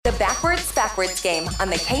The Backwards game on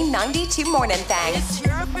the K92 Morning Thing.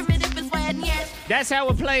 That's how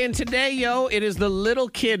we're playing today, yo. It is the little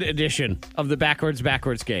kid edition of the Backwards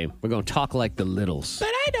game. We're going to talk like the littles. But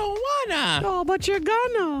I don't wanna. Oh, but you're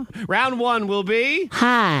gonna. Round one will be...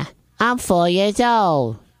 Hi, I'm 4 years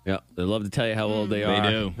old. Yeah, they love to tell you how old they are. They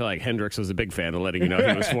do. I feel like Hendrix was a big fan of letting you know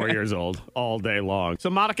he was 4 years old all day long. So,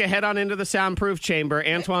 Monica, head on into the soundproof chamber.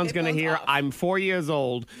 Antoine's going to hear, I'm 4 years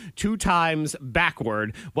old, 2 times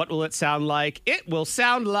backward. What will it sound like? It will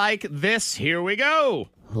sound like this. Here we go.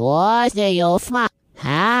 我是有饭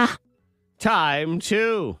啊， Time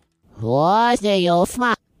 2. 我是有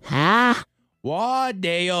饭啊， What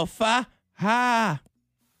day of ha?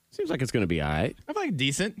 Seems like it's going to be all right. I feel like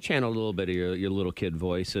decent. Channel a little bit of your little kid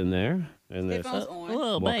voice in there. And this.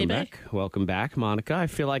 Hello, Welcome back. Welcome back, Monica. I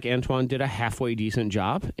feel like Antoine did a halfway decent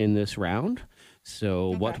job in this round. So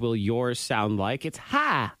what will yours sound like? It's,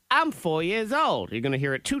 hi, I'm 4 years old. You're going to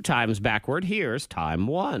hear it 2 times backward. Here's time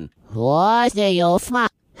 1. 我是有饭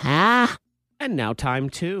啊， And now time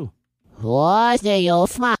 2. 我是有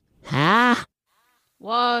饭啊，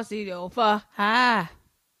 我是有饭啊。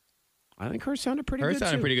 I think hers sounded pretty Hers good,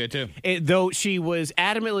 sounded too. pretty good, too. Though she was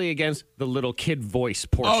adamantly against the little kid voice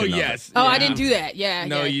portion Oh, of yes. it. Oh, I Yeah. didn't do that. Yeah.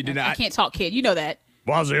 No, yeah. you did not. I can't talk kid. You know that.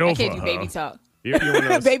 I can't do baby talk. You're one of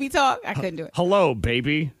those, Baby talk? I couldn't do it. hello,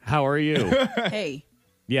 baby. How are you? Hey.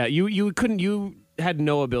 Yeah, you couldn't. You had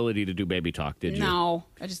no ability to do baby talk, did you? No,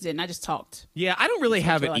 I just didn't. I just talked. Yeah, I don't really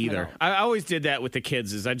have it feel like I either. don't. I always did that with the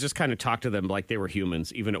kids. Is I just kind of talked to them like they were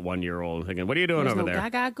humans, even at 1 year old. Thinking, what are you doing There's over no there?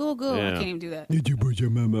 gaga goo goo. Yeah. I can't even do that. Did you put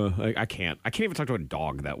your mama? I can't. I can't even talk to a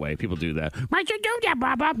dog that way. People do that. Why'd you do that,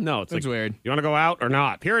 Baba? No, it's That's like, weird. You want to go out or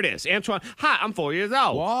not? Here it is. Antoine, hi, I'm 4 years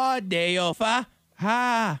old. What day of ha?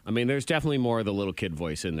 I mean, there's definitely more of the little kid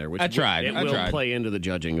voice in there. Which I tried. It I will tried. play into the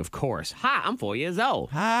judging, of course. Hi, I'm 4 years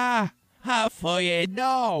old. Ha 4 years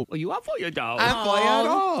old. Well, you are 4 years old. I'm 4 years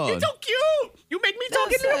old. You're so cute. You make me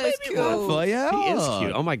talk into a That's baby cute. voice. 4 years He is old.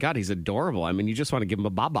 cute. Oh my God, he's adorable. I mean, you just want to give him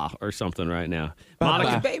a baba or something right now. Baba.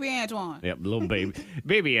 Monica. Baby Antoine. Yep, little baby.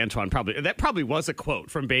 Baby Antoine probably was a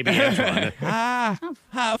quote from Baby Antoine.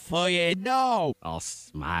 Ha 4 years old. All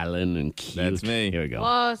smiling and cute. That's me. Here we go.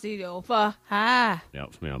 我是有饭啊。 Yep,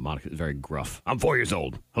 yeah, Monica's very gruff. I'm 4 years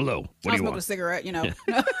old. Hello. What I do you smoke a want? cigarette, you know.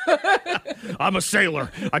 I'm a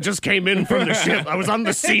sailor. I just came in from the ship. I was on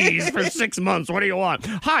the seas for 6 months. What do you want?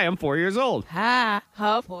 Hi, I'm 4 years old. Ha,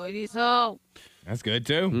 ha, 4 years old. That's good,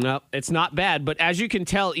 too. No, it's not bad. But as you can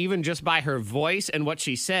tell, even just by her voice and what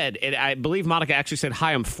she said, I believe Monica actually said,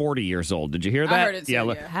 hi, I'm 40 years old. Did you hear that? I heard it. Yeah,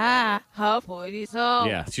 Yeah, ha, ha, 4 years old.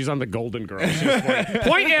 yeah, she's on the Golden Girls. She's 40.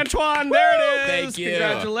 Point, Antoine. There it is. Thank you.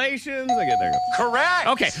 Congratulations. Okay, there you go. Correct.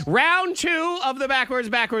 Okay, round 2 of the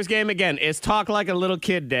backwards game again is Talk Like a Little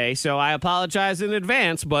Kid Day. So I apologize in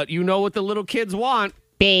advance, but you know what the little kids want.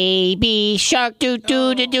 baby shark do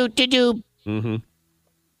do do do do do. Mm-hmm.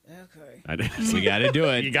 Okay. We got to do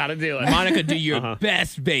it. You got to do it. Monica, do your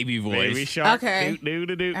best baby voice. Baby shark. Okay. Do,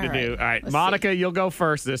 do, do, do, All do, right. do. All right, Let's Monica, you'll go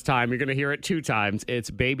first this time. You're going to hear it 2 times.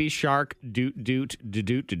 It's baby shark, doot, doot, doot,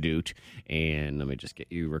 doot, doot, doot. And let me just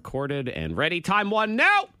get you recorded and ready. Time 1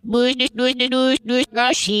 now. Boosh boosh boosh boosh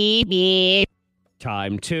gashibi.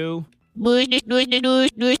 Time 2. Boosh boosh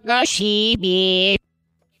boosh boosh gashibi.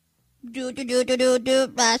 Do do do do do do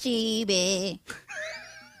gashibi.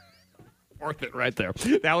 Worth it right there.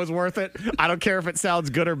 That was worth it. I don't care if it sounds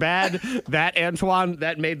good or bad. That, Antoine,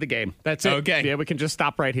 that made the game. That's it. Okay. Yeah, we can just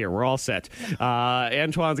stop right here. We're all set.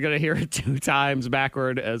 Antoine's going to hear it 2 times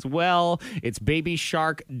backward as well. It's baby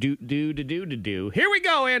shark, doot, doo, do, do, do, do. Here we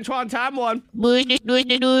go, Antoine. Time 1. Boosh boosh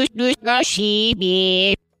boosh boosh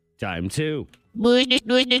gashibi. Time 2. Boosh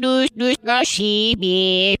boosh boosh boosh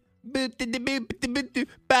gashibi.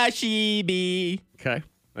 Bashibi. Okay.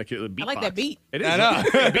 Like the beatbox. I like that beat. It is. I know.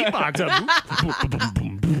 Beatbox.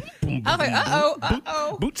 I was like,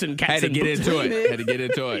 uh-oh. Boots and cats Had to and get boots. into it. Had to get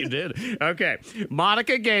into You it. did. Okay.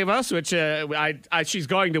 Monica gave us, which she's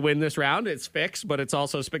going to win this round. It's fixed, but it's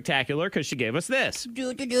also spectacular because she gave us this.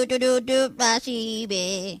 Do do do do do do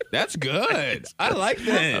gashibi. That's good. I like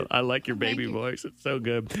that. I like your baby voice. It's so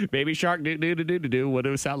good. Baby shark, do do do do do do. What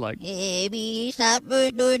does it sound like? Baby shark do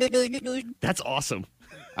do do do do. That's awesome.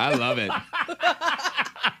 I love it.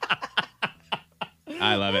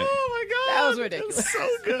 I love it. Oh my god, That was ridiculous. That's so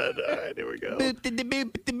good. All right, here we go.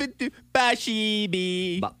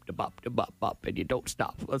 Bashibi. Bop, da bop, da bop, bop, and you don't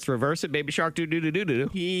stop. Let's reverse it. Baby shark, do do do do do.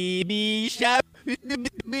 Baby shark.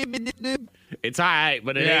 It's all right,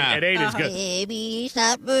 but it ain't as good. Baby,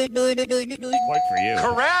 stop. Point for you.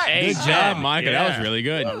 Correct. Good job, Monica. That was really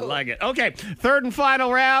good. I like it. Okay, third and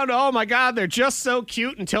final round. Oh, my God, they're just so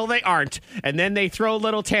cute until they aren't. And then they throw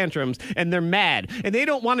little tantrums, and they're mad. And they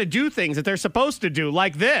don't want to do things that they're supposed to do,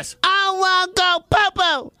 like this. I want to go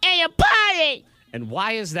poo-poo in a party. And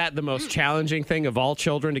why is that the most challenging thing of all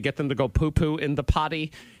children, to get them to go poo-poo in the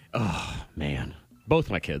potty? Oh, man.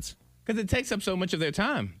 Both my kids. Because it takes up so much of their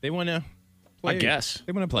time. They want to play. I guess.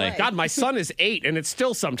 They want to play. God, my son is 8, and it's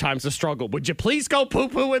still sometimes a struggle. Would you please go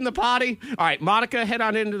poo-poo in the potty? All right, Monica, head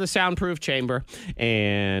on into the soundproof chamber.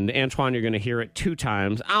 And Antoine, you're going to hear it 2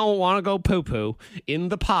 times. I don't want to go poo-poo in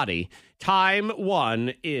the potty. Time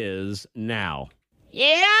 1 is now.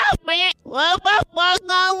 Yeah, man. What?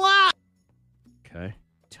 Okay.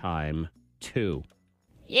 Time 2.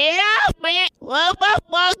 Yeah, man. What?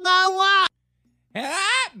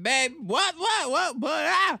 Ah, babe. What?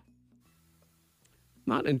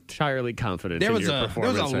 Not entirely confident There in was your a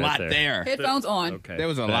performance lot right there. Headphones on. Okay. There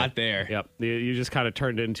was a lot there. Yep. You just kind of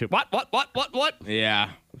turned into what? Yeah.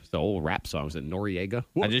 It's the old rap songs at Noriega.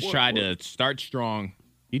 I just tried to start strong.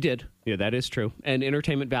 You did. Yeah, that is true. And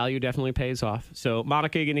entertainment value definitely pays off. So,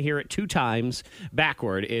 Monica, you're going to hear it 2 times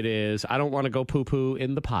backward. It is, I don't want to go poo-poo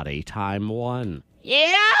in the potty. Time 1.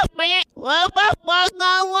 Yeah, man. What?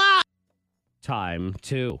 Time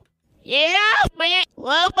 2. Yeah, man.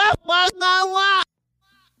 What?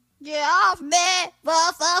 Get off me.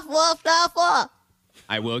 What?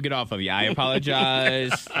 I will get off of you. I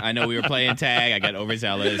apologize. I know we were playing tag. I got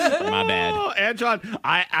overzealous. My bad. Oh, Antoine,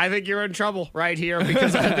 I think you're in trouble right here,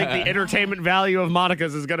 because I think the entertainment value of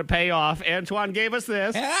Monica's is going to pay off. Antoine gave us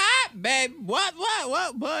this. Ah, babe. What?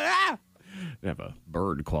 Ah. They have a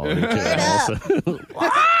bird quality to it also.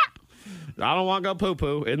 I don't want to go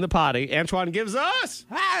poo-poo in the potty. Antoine gives us.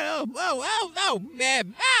 Oh,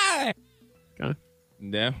 babe. Ah. Okay.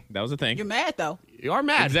 Yeah, that was a thing. You're mad, though. You are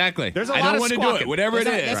mad. Exactly. There's a I lot don't of want to do squawking. it. Whatever it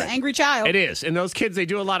is. That's an angry child. It is. And those kids, they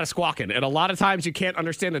do a lot of squawking. And a lot of times you can't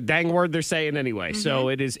understand a dang word they're saying anyway. So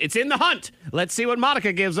it's in the hunt. Let's see what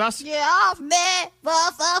Monica gives us. Get off me.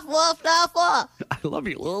 What? I love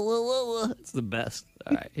you. It's the best.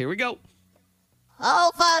 All right, here we go.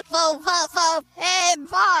 Oh, and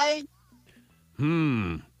fine.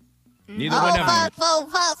 Neither one of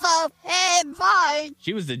them. And fine.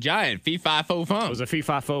 She was the giant. Fee, fi, fo, fum. It was a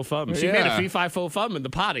fee-fi-fo-fum. She Yeah. made a fee-fi-fo-fum in the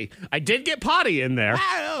potty. I did get potty in there.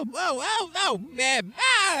 Oh, babe.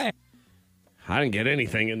 Ah. I didn't get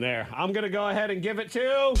anything in there. I'm going to go ahead and give it to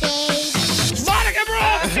Monica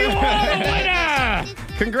Brooks. You are the winner.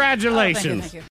 Congratulations. Thank you.